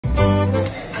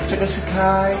这个是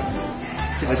开，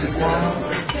这个是关。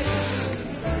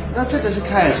那这个是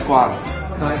开还是关？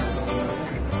开。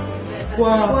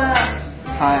关。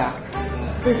开啊。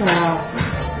为什么啊？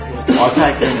我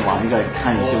再跟你玩一个，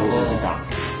看你是不是知道。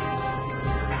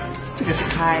这个是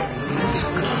开，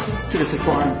这个是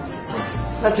关。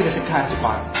那这个是开还是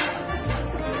关？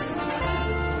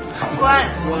关。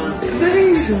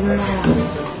为什么呀？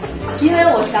因为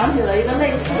我想起了一个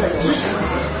类似的游戏，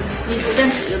你随便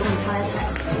指一个东西，他来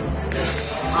猜。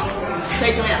好，可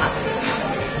以睁眼了。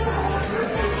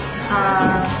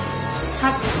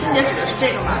它星姐指的是这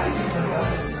个吗？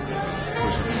不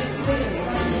是。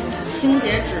星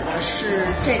姐指的是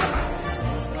这个吗？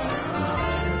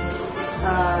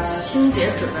星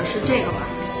姐指的是这个吗？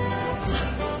不是。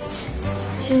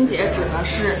星姐指的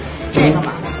是这个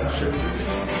吗？是。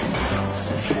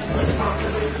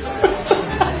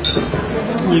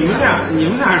你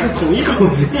们俩是同一口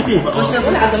径吗？不是，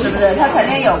他肯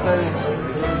定有规律。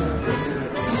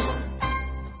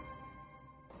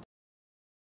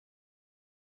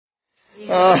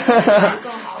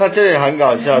他这里很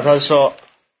搞笑，他说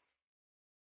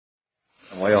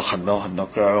我有很多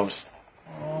girls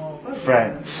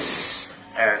friends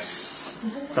s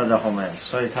站在后面，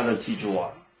所以他就记住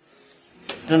我。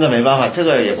真的没办法，这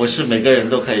个也不是每个人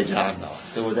都可以这样的，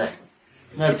对不对？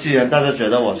那既然大家觉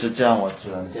得我是这样，我只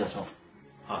能接受。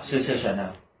好，谢谢选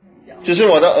亮。就是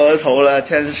我的额头呢，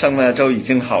天生呢就已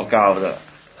经好高的，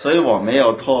所以我没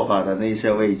有脱发的那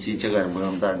些危机，这个人不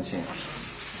用担心。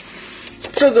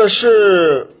这个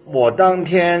是我当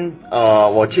天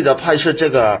我记得拍摄这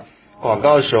个广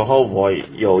告的时候，我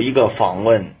有一个访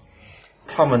问，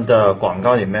他们的广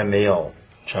告里面没有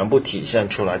全部体现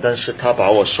出来，但是他把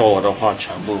我说我的话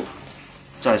全部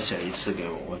再写一次给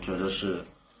我，我觉得是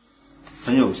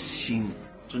很有心，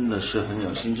真的是很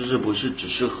有心，就是不是只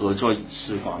是合作一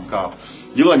次广告。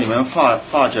如果你们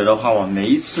发觉的话，我每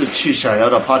一次去想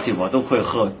要的 party 我都会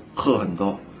喝很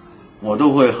多，我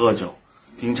都会喝酒。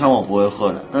平常我不会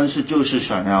喝的，但是就是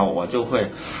想要我就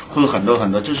会喝很多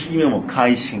很多，就是因为我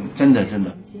开心，真的。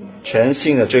全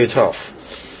新的 J12，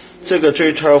 这个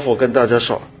J12 我跟大家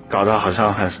说，搞得好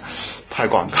像很拍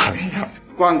广告一样。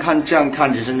光看这样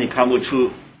看，其实你看不出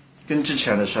跟之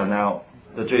前的 Chanel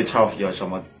的 J12 有什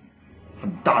么很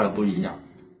大的不一样，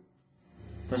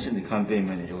但是你看背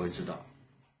面你就会知道，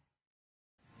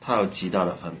它有极大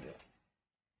的分别。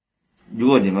如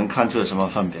果你们看出了什么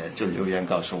分别，就留言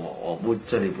告诉我，我不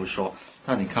这里不说，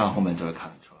但你看后面就会看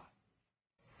得出来，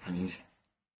很明显。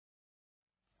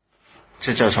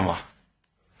这叫什么？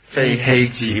非黑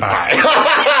即白。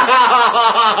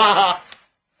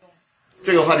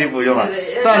这个话题不用了，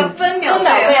但分秒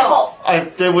背后。哎，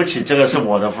对不起，这个是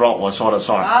我的 vlog， 我说了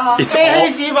算。非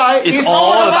黑即白 It's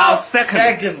all about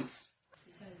seconds。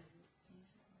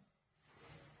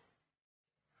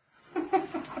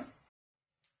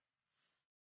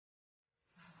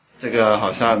这个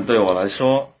好像对我来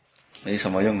说没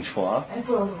什么用处啊。哎，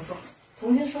不能这么说，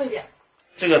重新说一遍。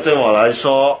这个对我来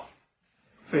说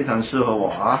非常适合我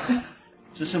啊，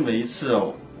就是每一次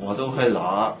我都会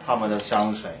拿他们的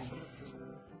香水，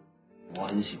我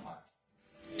很喜欢。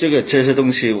这些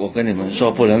东西我跟你们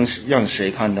说，不能让谁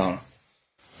看到了，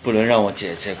不能让我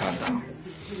姐姐看到。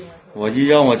我一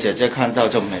让我姐姐看到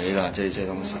就没了这些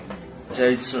东西。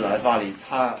这一次来巴黎，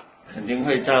她肯定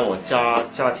会在我家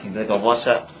庭这个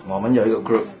WhatsApp， 我们有一个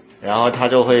group， 然后他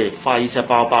就会发一些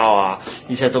包包啊，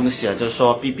一些东西啊，就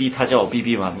说 BB， 他叫我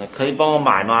BB 嘛，可以帮我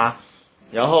买吗？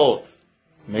然后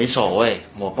没所谓，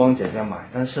我帮姐姐买，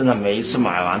但是呢，每一次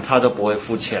买完他都不会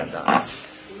付钱的。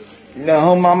然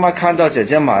后妈妈看到姐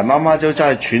姐买，妈妈就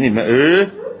在群里面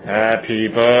，Happy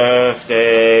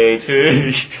birthday to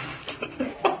you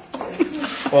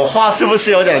我话是不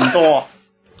是有点多？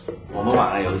我们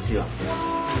玩个游戏了，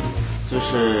就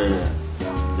是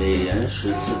每年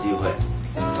10次机会，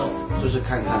就是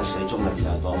看看谁中的比较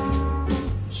多，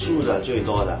输的最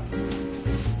多的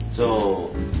就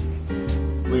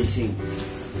微信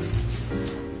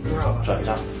转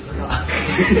账。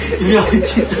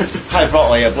太 vlog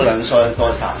我也不能说多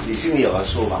少，你心里有个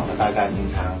数吧？我大概平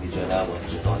常你觉得我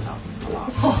值多少，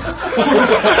好不好？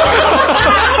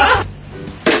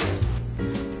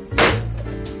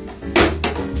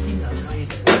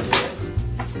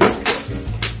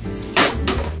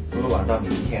会玩到明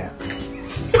天。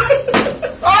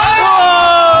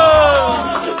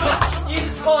你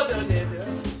错的，姐姐。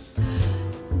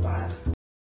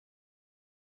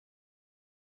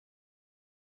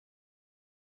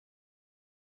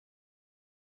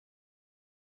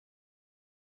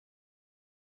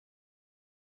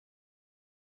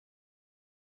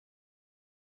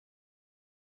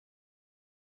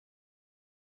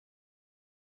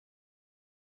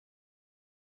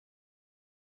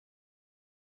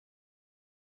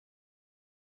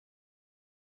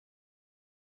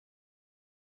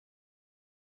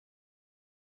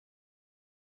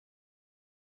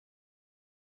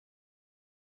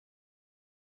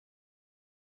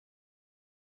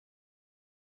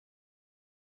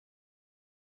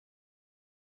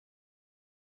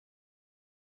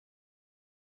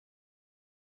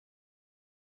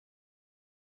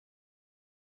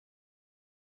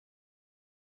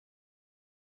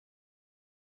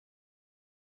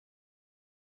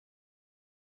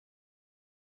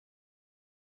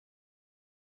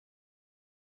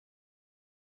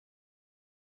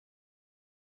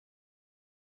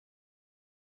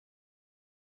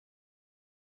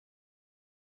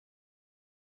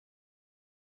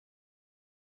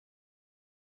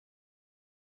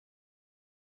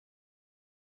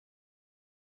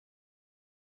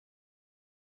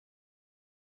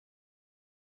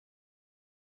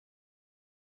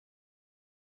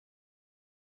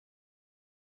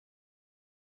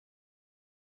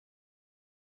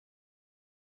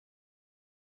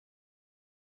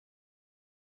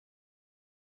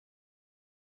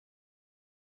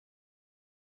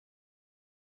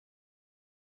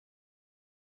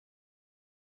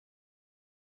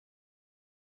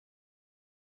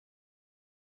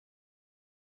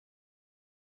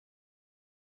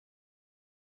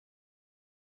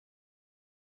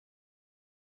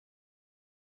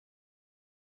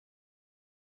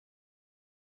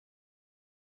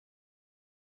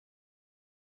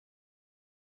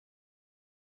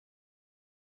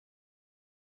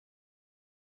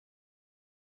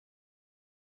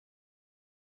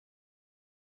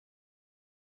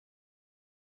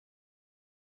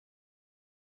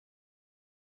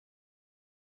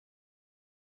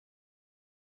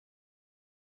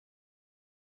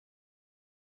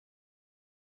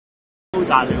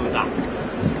大溜达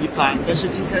一番。但是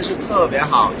今天是特别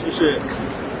好，就是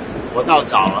我到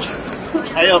早了，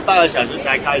还有半个小时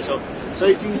才开收，所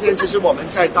以今天就是我们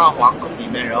在大皇宫里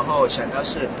面，然后想要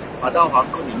是把大皇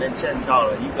宫里面建造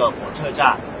了一个火车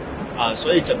站。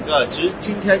所以整个其实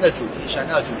今天的主题，想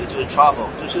要的主题就是 travel，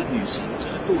 就是旅行，就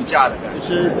是度假的感觉。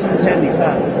就是今天你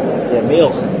看也没有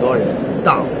很多人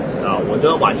到我觉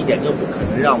得晚一点就不可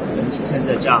能让我们现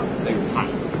在这样可以拍。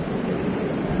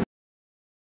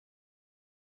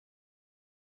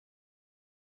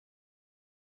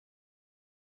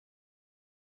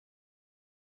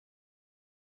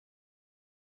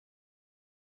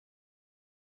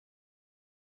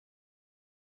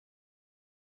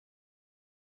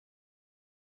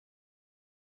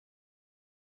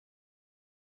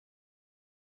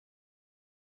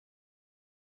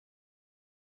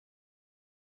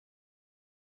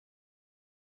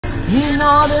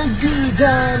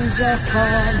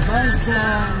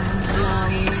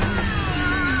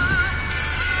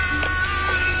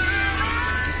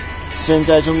现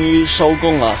在终于收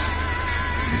工了，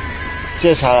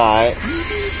接下来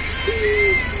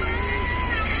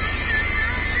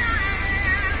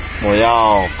我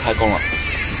要开工了。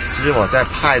其实我在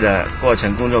拍的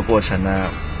工作过程呢，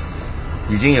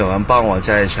已经有人帮我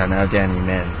在选料店里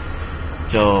面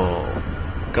就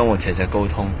跟我姐姐沟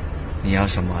通你要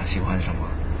什么喜欢什么，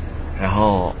然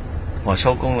后我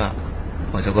收工了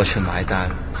我就过去买单。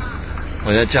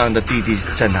我觉得这样的弟弟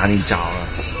在哪里找了？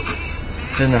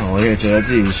真的我也觉得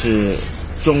自己是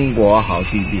中国好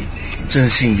弟弟，真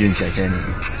幸运姐姐你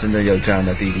真的有这样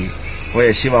的弟弟，我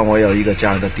也希望我有一个这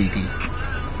样的弟弟，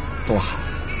多好。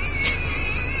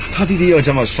他弟弟有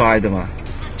这么帅的吗？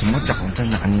怎么找？在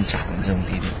哪里找这种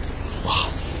弟弟？哇，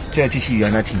这个机器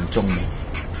原来挺重的。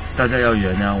大家要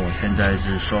原谅我现在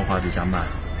是说话比较慢，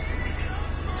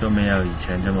就没有以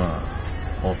前这么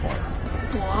活泼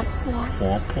了。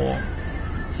活泼，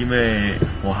因为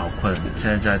我好困，现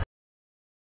在在。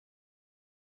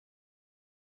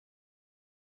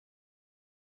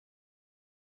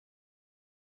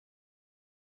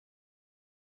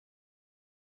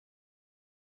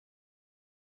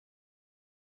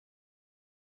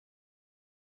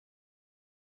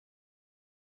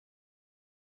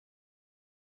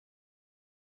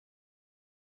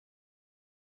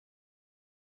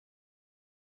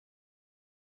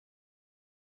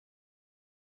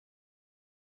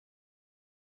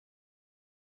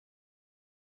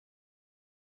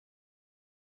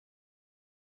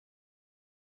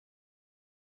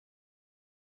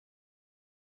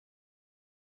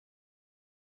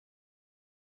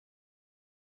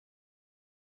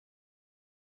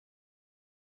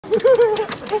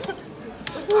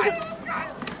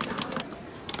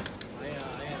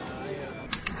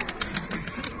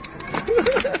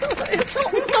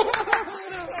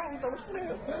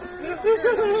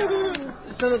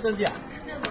真的真假？